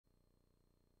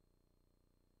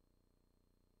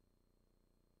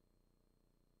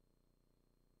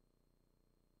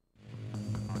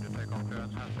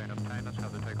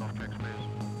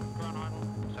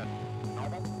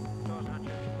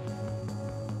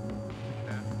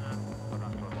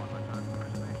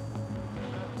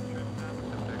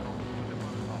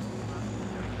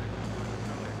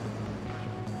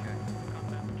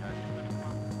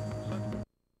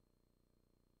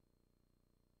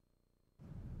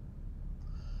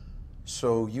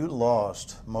So you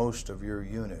lost most of your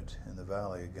unit in the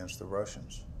valley against the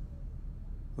Russians.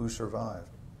 Who survived?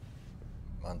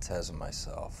 Montez and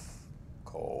myself,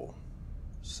 Cole,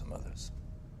 some others.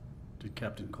 Did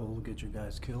Captain Cole get your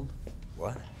guys killed?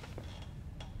 What?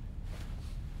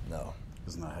 No.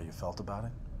 Isn't that how you felt about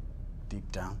it?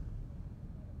 Deep down?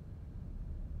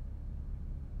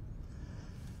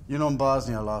 You know, in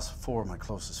Bosnia, I lost 4 of my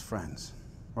closest friends.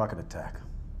 Rocket attack.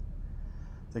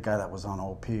 The guy that was on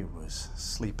OP was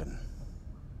sleeping.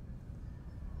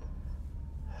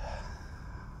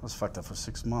 I was fucked up for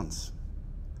 6 months.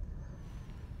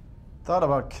 Thought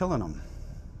about killing him.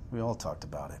 We all talked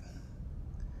about it.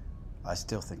 I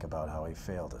still think about how he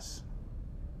failed us.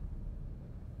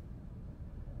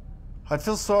 I'd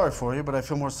feel sorry for you, but I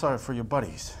feel more sorry for your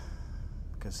buddies.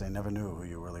 Because they never knew who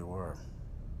you really were.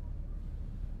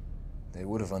 They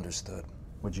would have understood.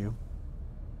 Would you?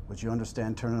 Would you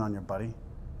understand turning on your buddy?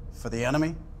 For the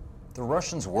enemy? The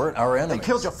Russians weren't our enemies. They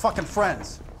killed your fucking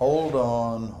friends! Hold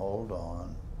on, hold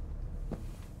on.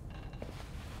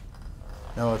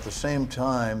 Now, at the same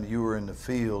time you were in the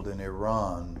field in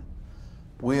Iran,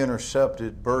 we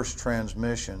intercepted burst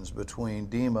transmissions between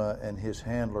Dima and his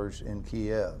handlers in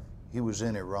Kiev. He was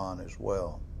in Iran as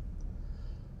well.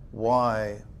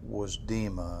 Why was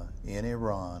Dima in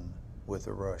Iran with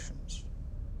the Russians?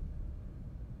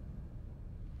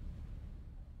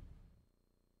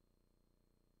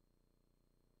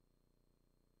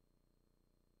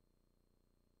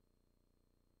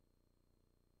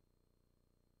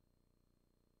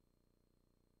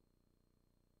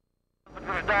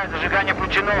 Подтверждаю, зажигание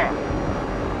включено.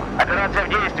 Операция в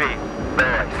действии.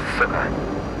 Давай, сука.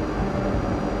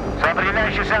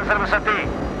 Определяющий сенсор высоты.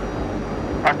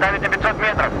 Поставить на 500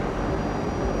 метров.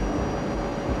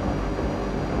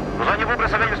 В зоне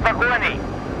выброса время спокойный.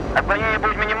 Отклонение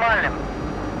будет минимальным.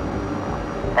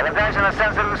 Полагайся на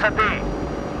сенсор высоты.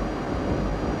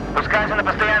 Пускайся на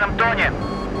постоянном тоне.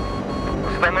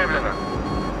 Установлено.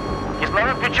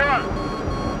 Кислород включен.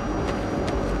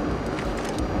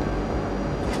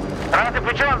 Красный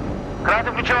включен.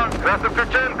 Красный включен. Красный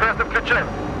включен. Красный включен.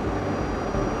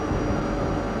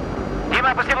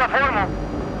 Дима, опусти платформу.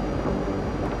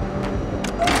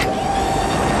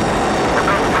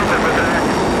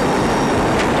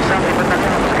 Десантный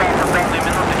батальон опускается в данную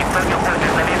минуту. Никто не уходит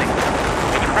из долины.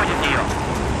 И не входит в нее.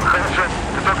 Хорошо.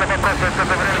 Ты только попроси это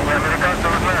времени. Американцы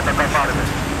узнают о Кафарове.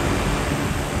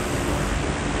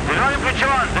 Зеленый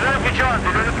включен. Зеленый включен.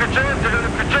 Зеленый включен.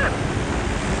 Зеленый включен.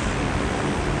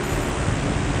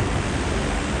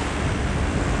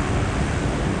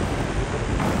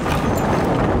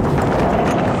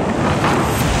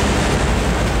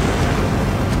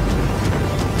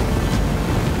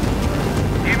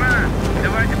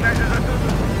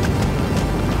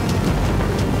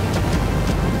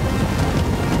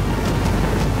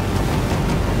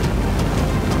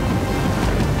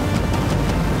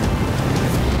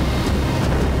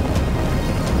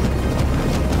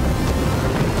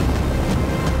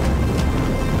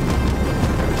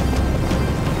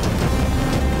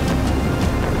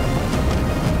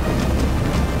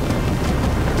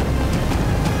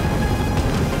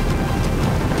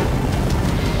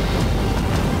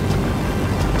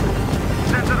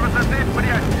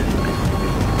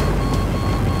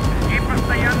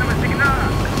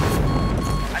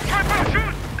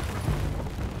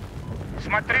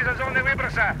 Смотри за зоной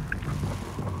выброса!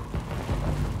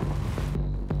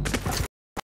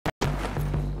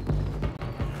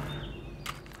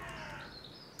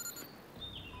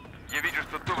 Я вижу,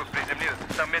 что тулов приземлился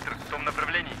 100 метров в том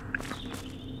направлении.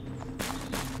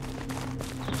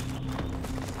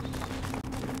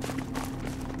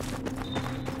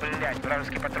 Блять,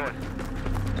 вражеский патруль.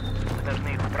 Мы должны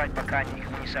их убрать, пока они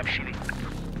никому не сообщили.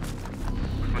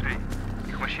 Смотри,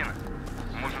 их машина.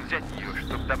 Можем взять ее,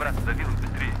 чтобы добраться до виллы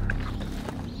быстрее.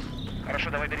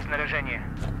 Хорошо, давай бери снаряжение.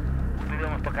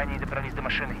 Уберем их, пока они не добрались до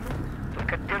машины.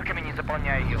 Только дырками не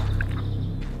заполняй ее.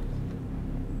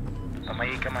 По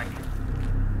моей команде.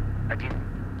 1,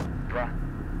 2.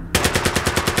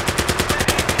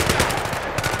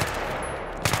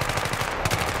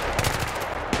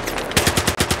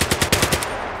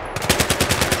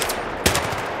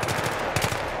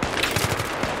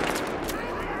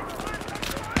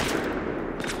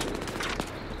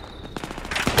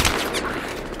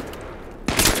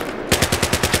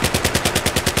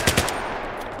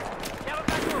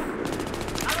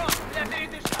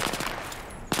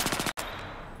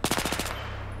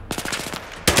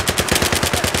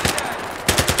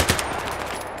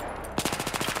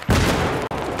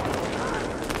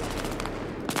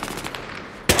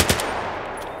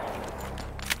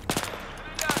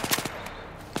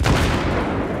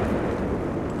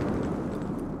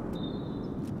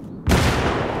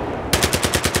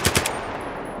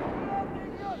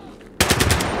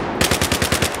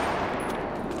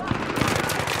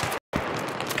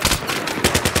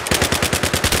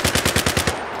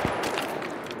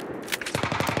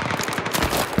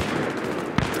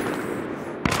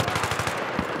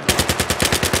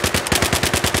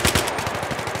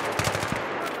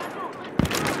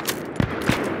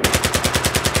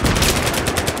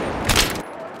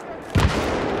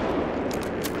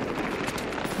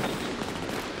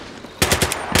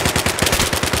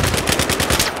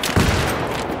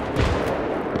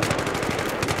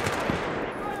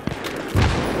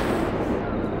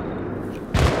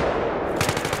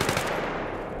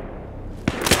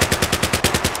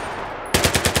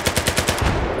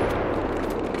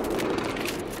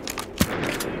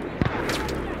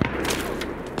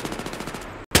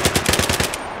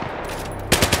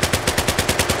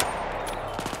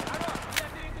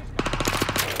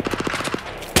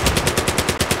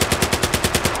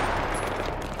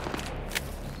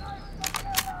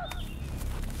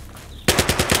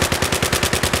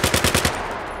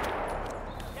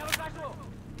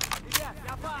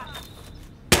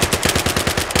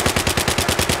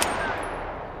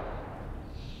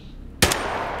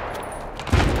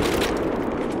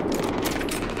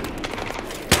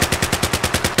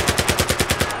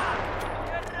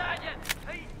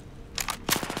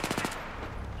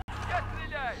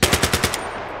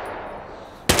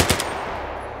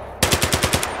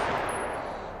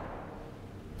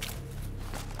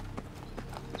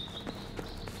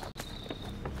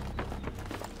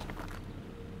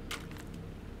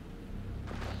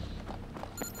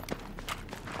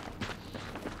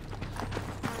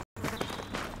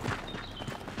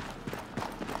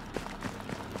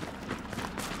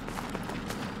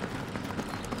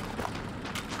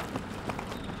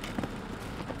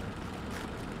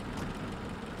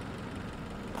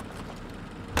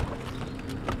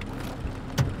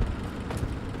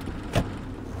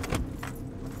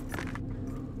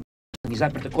 Не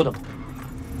заперты кодом.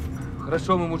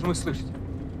 Хорошо, мы можем их слышать.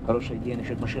 Хорошая идея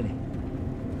насчет машины.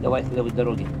 Давай следовать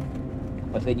дороге.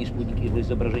 Последние спутники его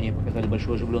изображения показали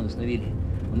большую оживленность на вилле.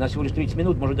 У нас всего лишь 30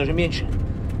 минут, может даже меньше.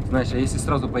 Знаешь, а если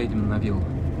сразу поедем на виллу?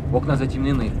 Окна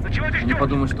затемнены. Ну чего ты Они ждешь?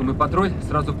 подумают, что мы патруль,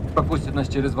 сразу пропустят нас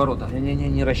через ворота. Не-не-не,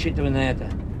 не рассчитывай на это.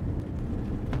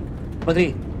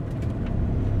 Смотри.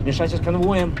 Мешайся с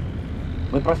конвоем.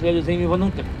 Мы проследуем за ними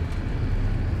внутрь.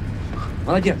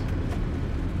 Молодец.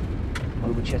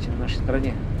 Может быть, счастье на нашей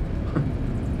стороне.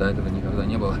 До этого никогда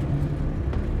не было.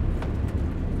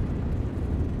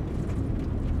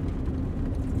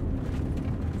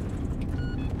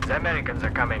 The Americans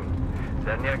are coming.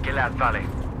 They're near Gilad Valley.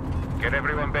 Get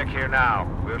everyone back here now.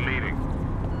 We're leaving.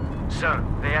 Sir,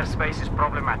 the airspace is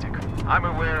problematic. I'm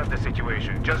aware of the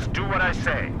situation. Just do what I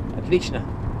say. Отлично.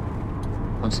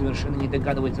 Он совершенно не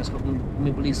догадывается, насколько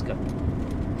мы близко.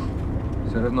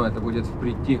 Все равно это будет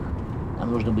впритих.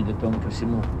 Нам нужно быть готовым ко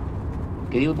всему.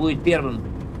 Кирилл будет первым.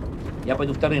 Я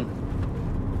пойду вторым.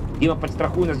 Дима,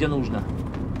 подстрахуй нас, где нужно.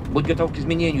 Будь готов к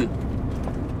изменению.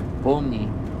 Помни,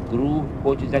 ГРУ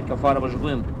хочет взять Кафарова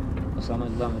живым. Но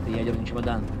самое главное, это ядерный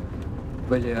чемодан.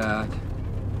 Блядь.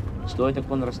 Стой так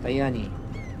на расстоянии.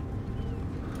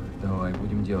 Давай,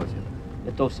 будем делать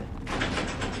это. Готовься.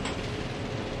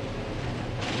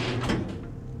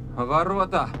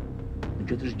 Ворота! Ну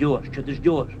что ты ждешь? Что ты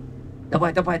ждешь?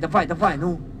 Давай, давай, давай, давай,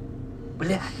 ну.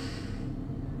 Блядь.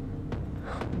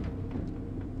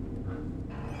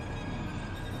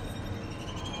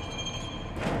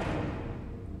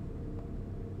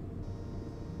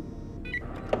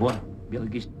 Вон, белый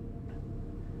гисть.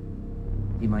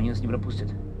 Дима, они нас не пропустят.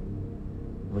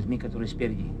 Возьми, который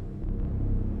спереди.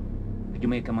 Жди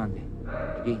моей команды.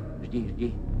 Жди, жди,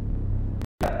 жди.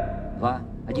 2,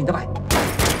 1, давай!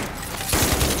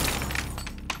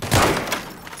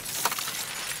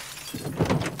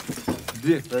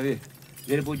 Дверь проверь.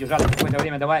 Дверь будет держаться какое-то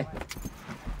время, давай.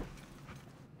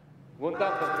 Вон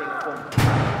там контрольный пункт.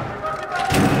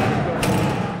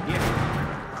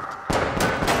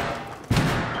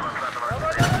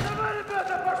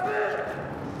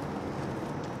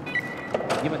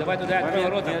 Дима, давай туда, открой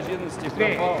ворота. Неожиданности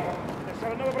пропал. Это все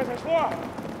равно произошло.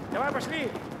 Давай,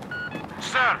 пошли.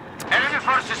 Sir, enemy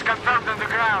forces confirmed on the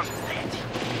ground.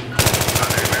 Are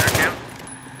they American?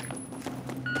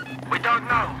 We don't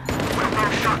know. We'll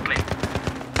know shortly.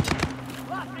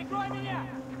 Влад, прикрой меня.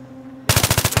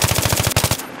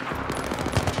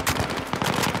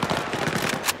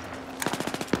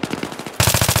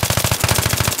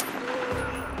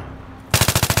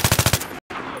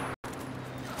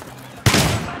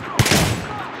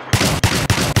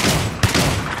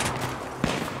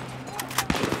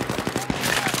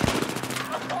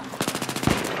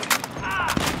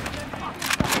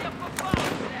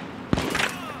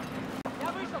 Я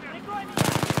вышел, прикрой меня.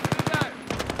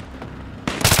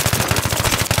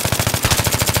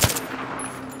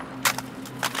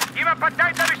 Дима,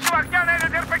 поддай товарищу огня на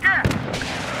этот РПГ!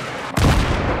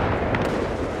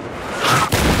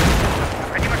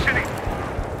 Они машины!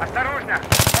 Осторожно!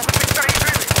 Могут быть вторые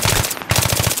живы!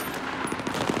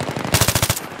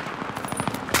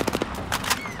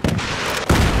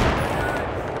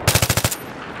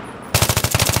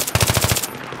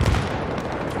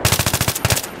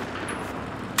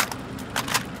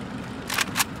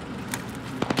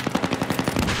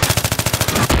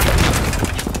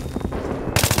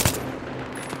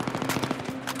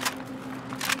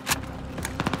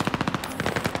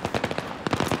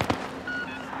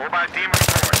 Mobile team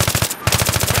report.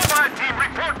 Mobile team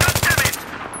report, damn it!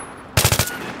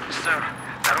 Sir,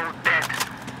 they're all dead.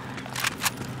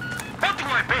 What do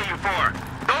I pay you for?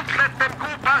 Don't let them go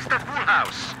past the pool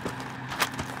house.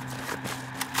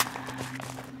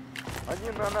 Они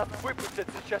на нас выпустят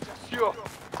сейчас все.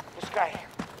 Пускай.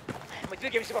 Мы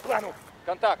двигаемся по плану.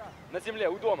 Контакт. На земле,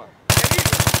 у дома. Я вижу.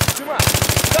 Дима,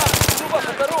 да, труба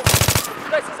по дорогу.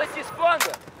 Пытайся зайти с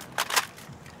фланга.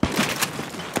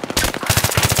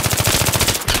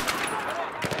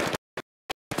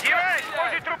 Дима,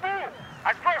 используй трубу!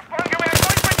 Открой фланговый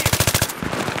огонь по ним!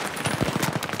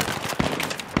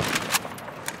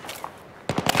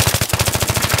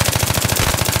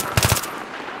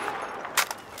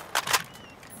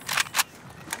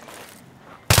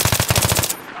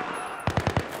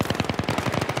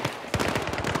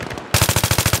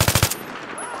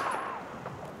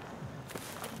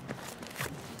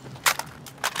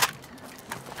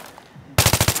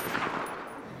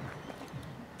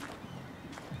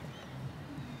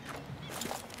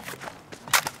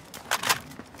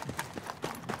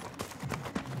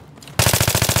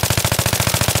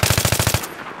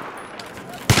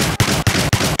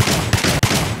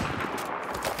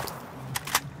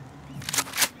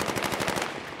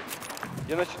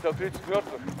 насчитал 30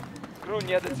 мертвых. Кру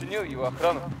недооценил его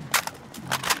охрану.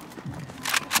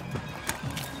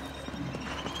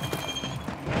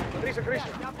 Смотри за крышу.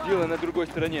 Дело на другой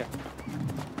стороне.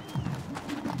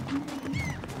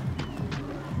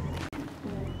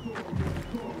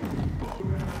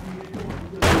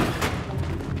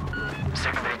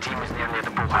 Secondary team is nearly the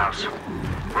pool house.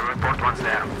 We'll report once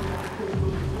there.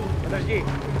 Подожди.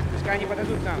 Пускай они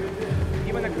подойдут нам.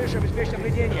 Дима на крыше, обеспечь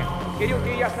наблюдение. Кирилл,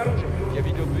 ты и я снаружи. Я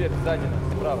видел дверь сзади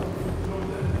нас, справа.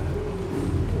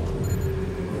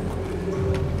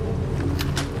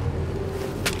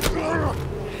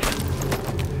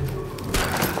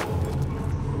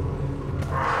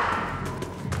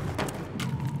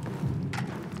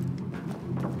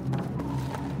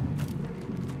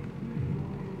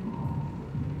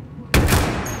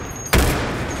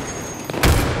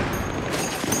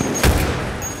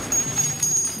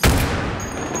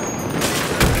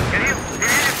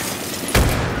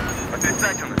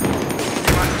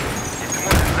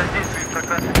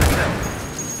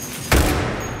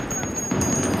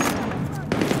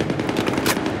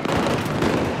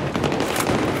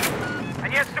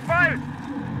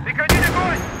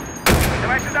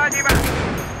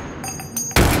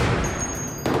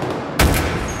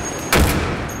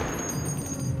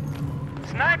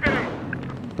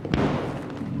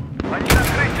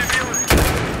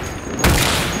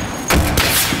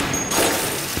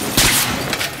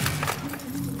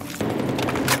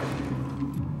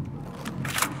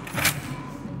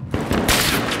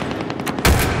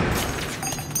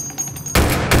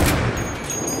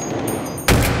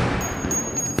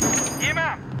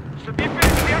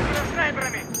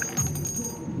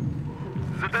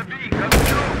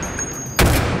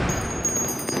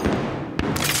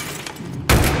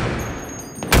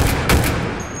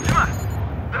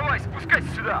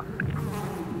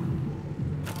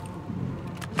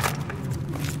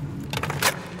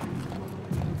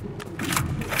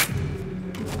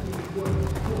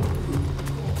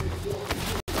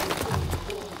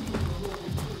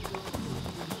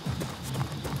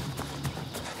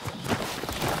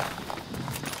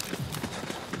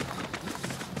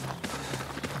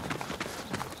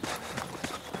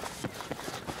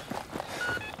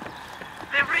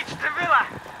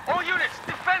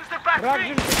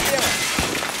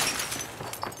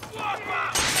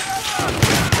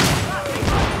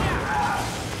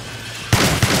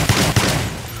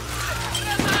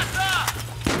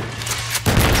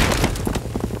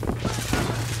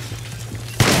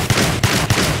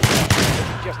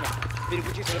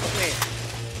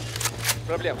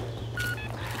 Проблем.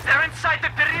 They're inside the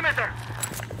perimeter.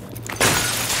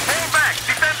 Fall back.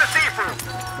 Defend the seafood.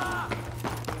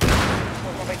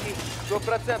 Можно обойти.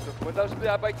 100%. Мы должны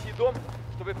обойти дом,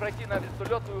 чтобы пройти на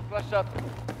вертолетную площадку.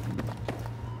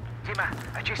 Дима,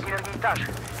 очисти верхний этаж.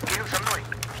 Кирилл со мной.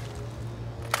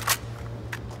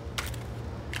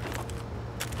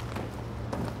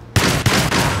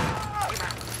 Дима,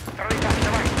 второй этаж,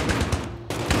 давай.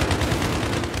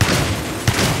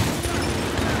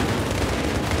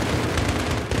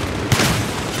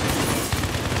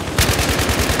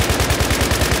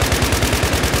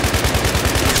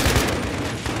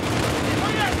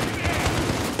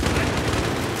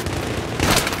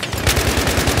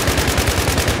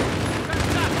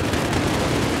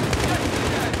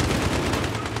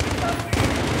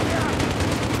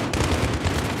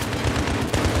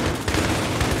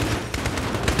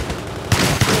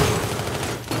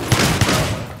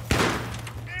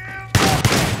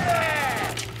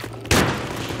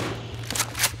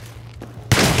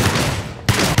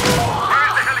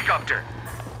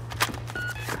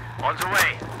 On the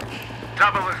way.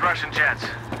 Trouble with Russian jets.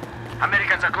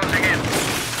 Americans are closing in.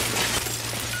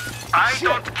 I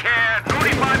don't care.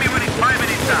 Notify me when it's 5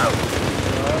 minutes down.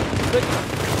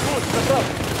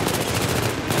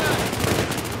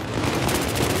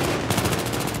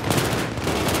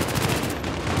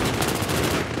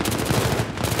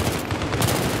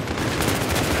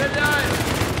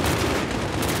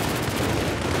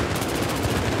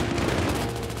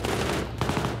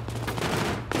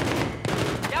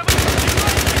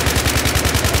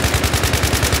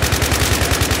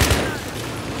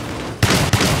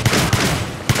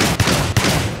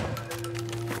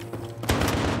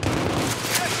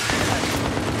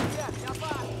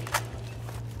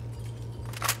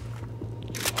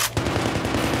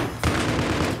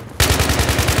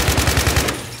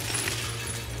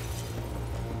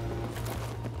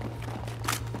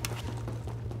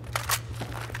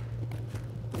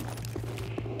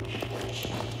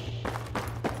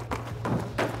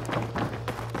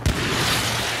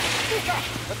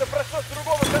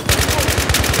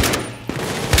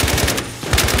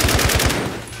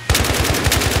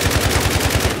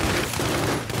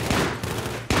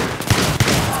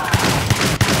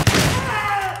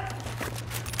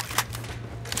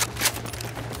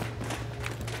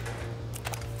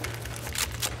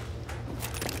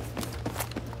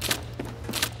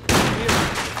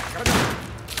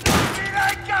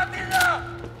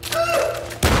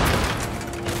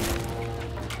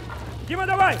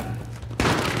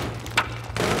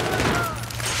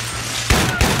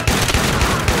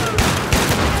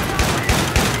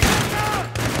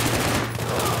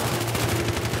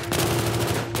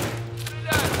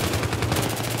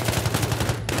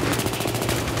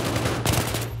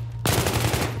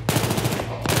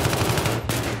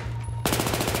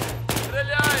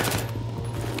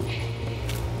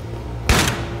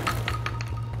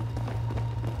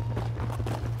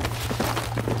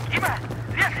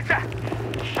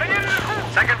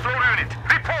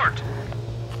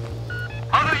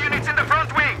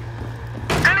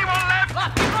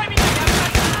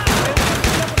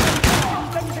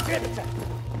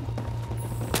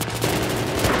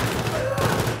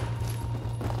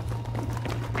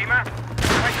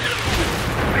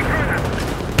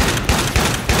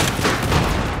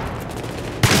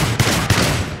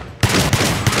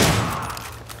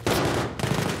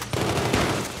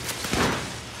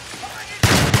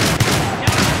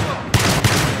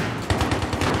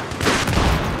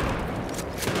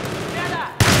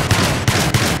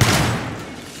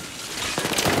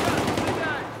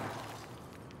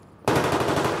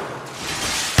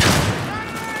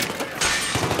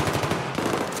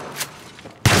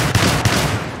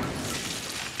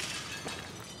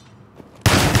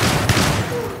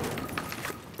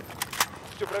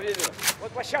 Все проверено.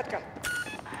 Вот площадка.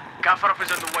 Kaffarov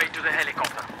is on the way to the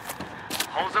helicopter.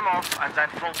 Hold them off and then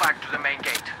fall back to the main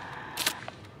gate.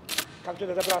 Как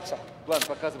туда добраться? План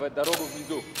показывает дорогу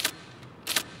внизу.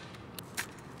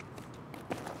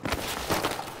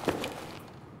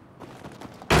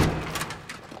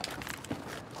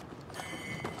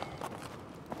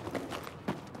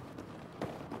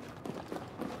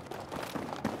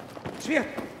 Свет!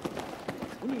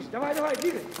 Вниз, давай, давай,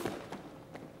 двигай!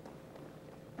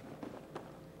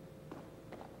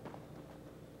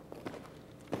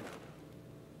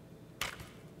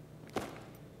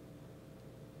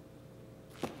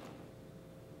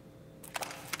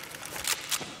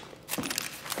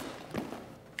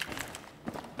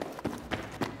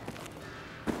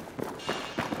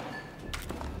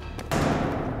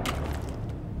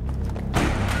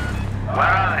 Where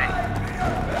are they?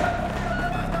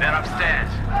 They're upstairs.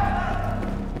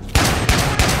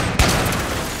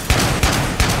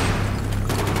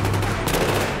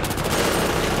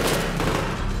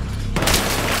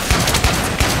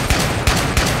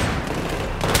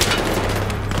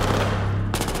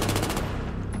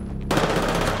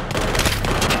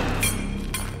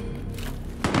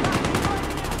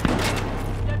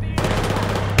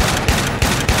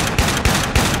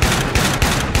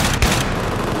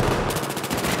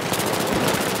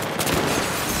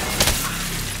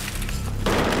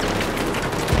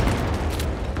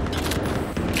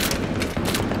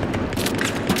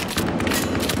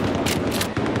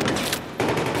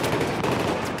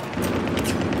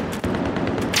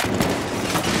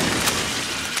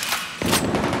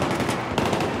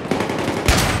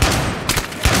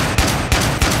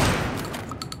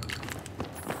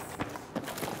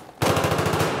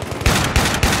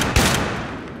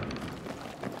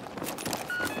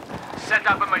 Set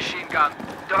up a machine gun.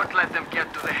 Don't let them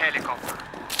get to the helicopter.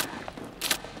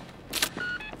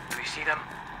 Do you see them?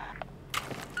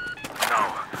 No,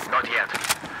 not yet.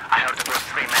 I heard it was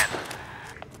 3 men.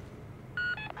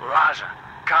 Laja,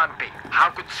 can't be.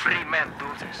 How could 3 men do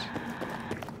this?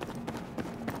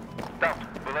 Там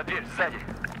была дверь сзади.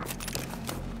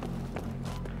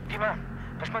 Дима,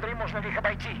 посмотри, можно ли их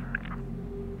обойти.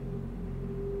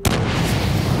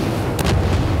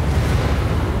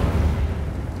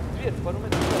 Дверь, пару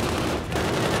метров.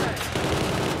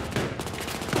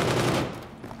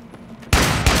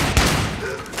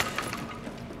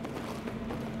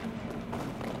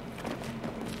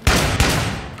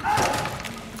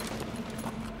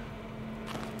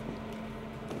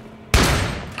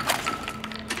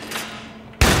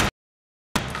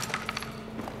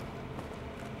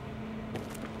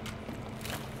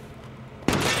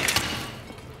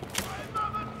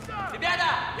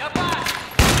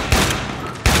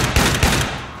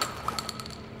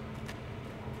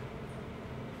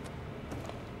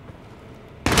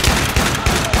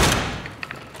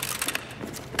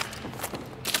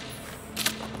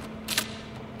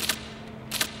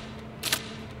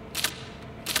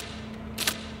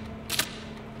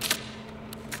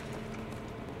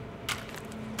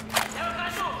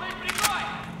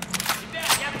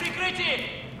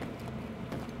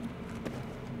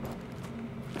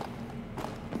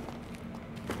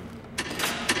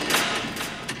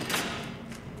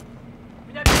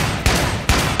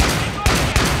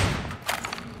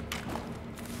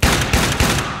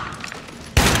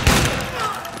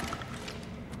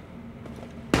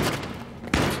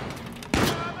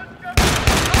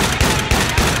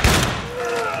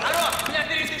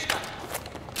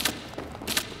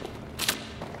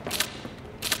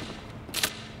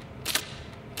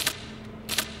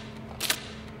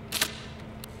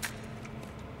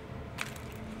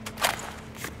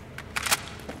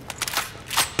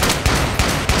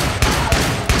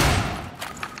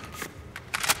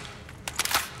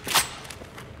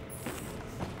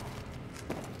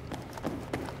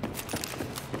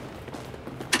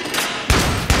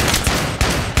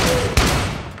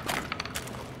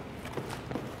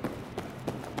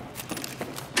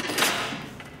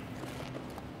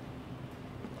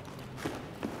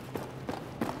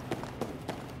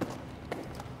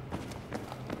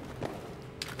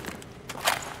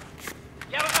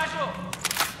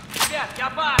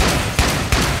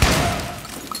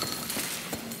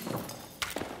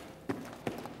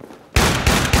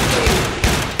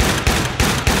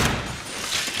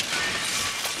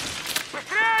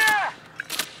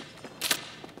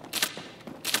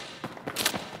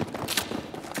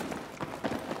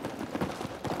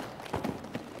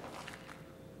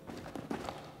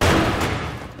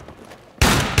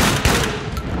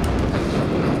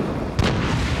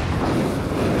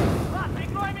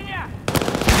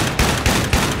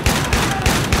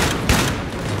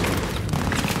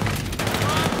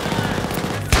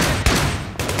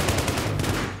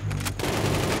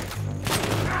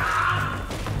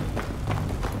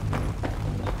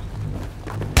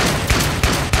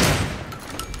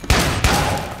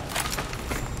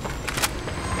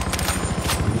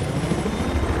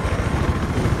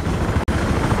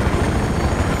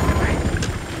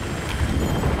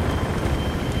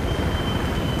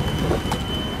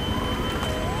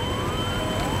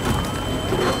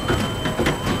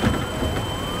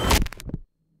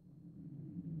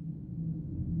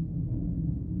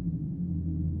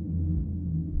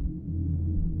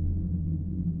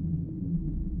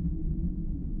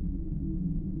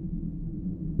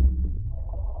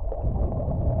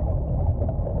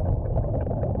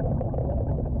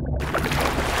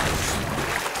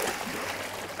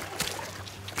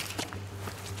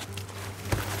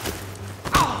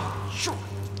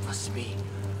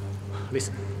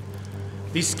 Listen,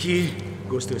 this key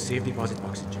goes to a safe deposit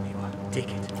box in Geneva. Take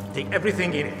it. Take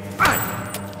everything in it.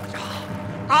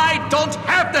 I don't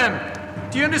have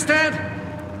them! Do you understand?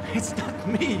 It's not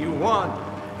me you want.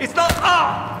 It's not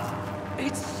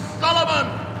it's Solomon!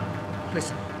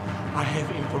 Listen, I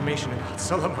have information about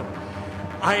Solomon.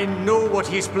 I know what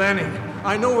he's planning.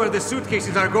 I know where the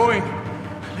suitcases are going.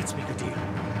 Let's make a deal.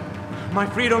 My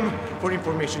freedom for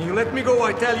information. You let me go,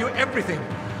 I tell you everything.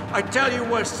 I tell you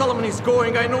where Solomon is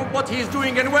going. I know what he's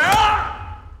doing and where.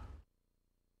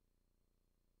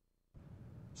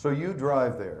 So you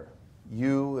drive there.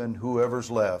 You and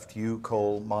whoever's left, you,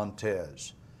 Cole,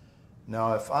 Montez.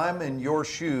 Now, if I'm in your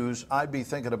shoes, I'd be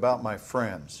thinking about my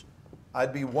friends.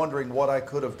 I'd be wondering what I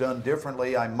could have done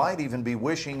differently. I might even be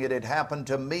wishing it had happened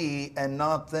to me and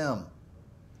not them.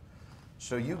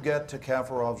 So you get to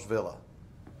Kaffarov's villa,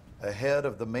 ahead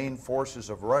of the main forces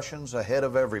of Russians, ahead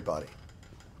of everybody.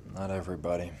 Not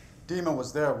everybody. Dima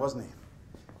was there, wasn't he?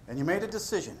 And you made a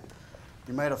decision.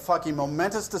 You made a fucking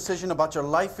momentous decision about your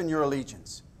life and your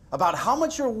allegiance. About how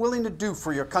much you're willing to do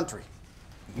for your country.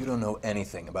 You don't know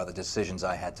anything about the decisions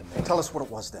I had to make. Tell us what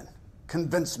it was then.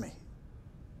 Convince me.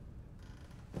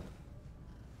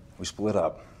 We split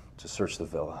up to search the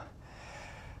villa.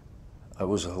 I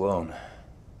was alone.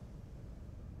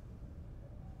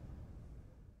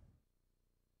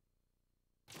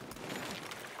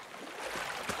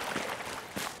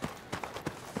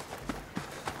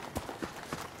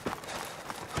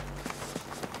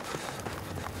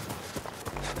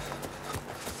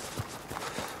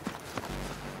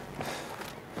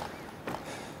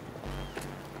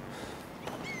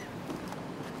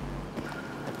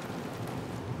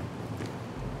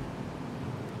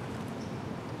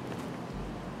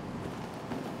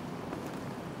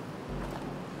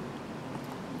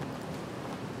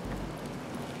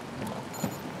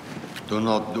 Do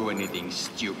not do anything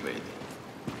stupid.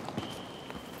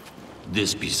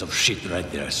 This piece of shit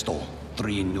right there stole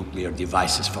 3 nuclear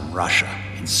devices from Russia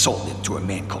and sold it to a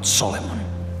man called Solomon.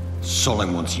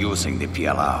 Solomon's using the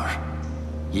PLR.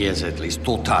 He has at least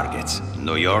 2 targets,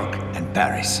 New York and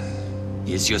Paris.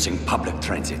 He's using public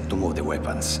transit to move the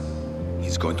weapons.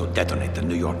 He's going to detonate the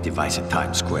New York device at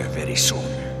Times Square very soon.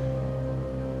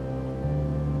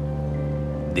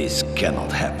 This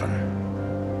cannot happen.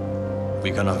 We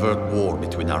can avert war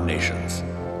between our nations.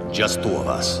 Just 2 of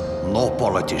us. No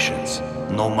politicians.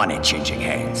 No money changing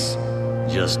hands.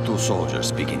 Just 2 soldiers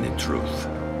speaking the truth.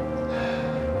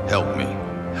 Help me.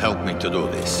 Help me to do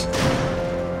this.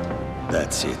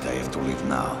 That's it. I have to leave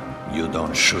now. You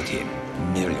don't shoot him.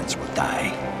 Millions will die.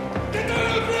 Get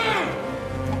out of there!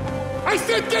 I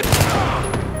said get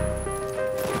out!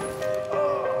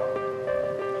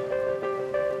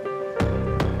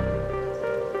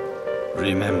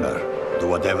 Remember, do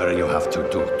whatever you have to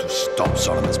do to stop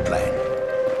Solomon's plan.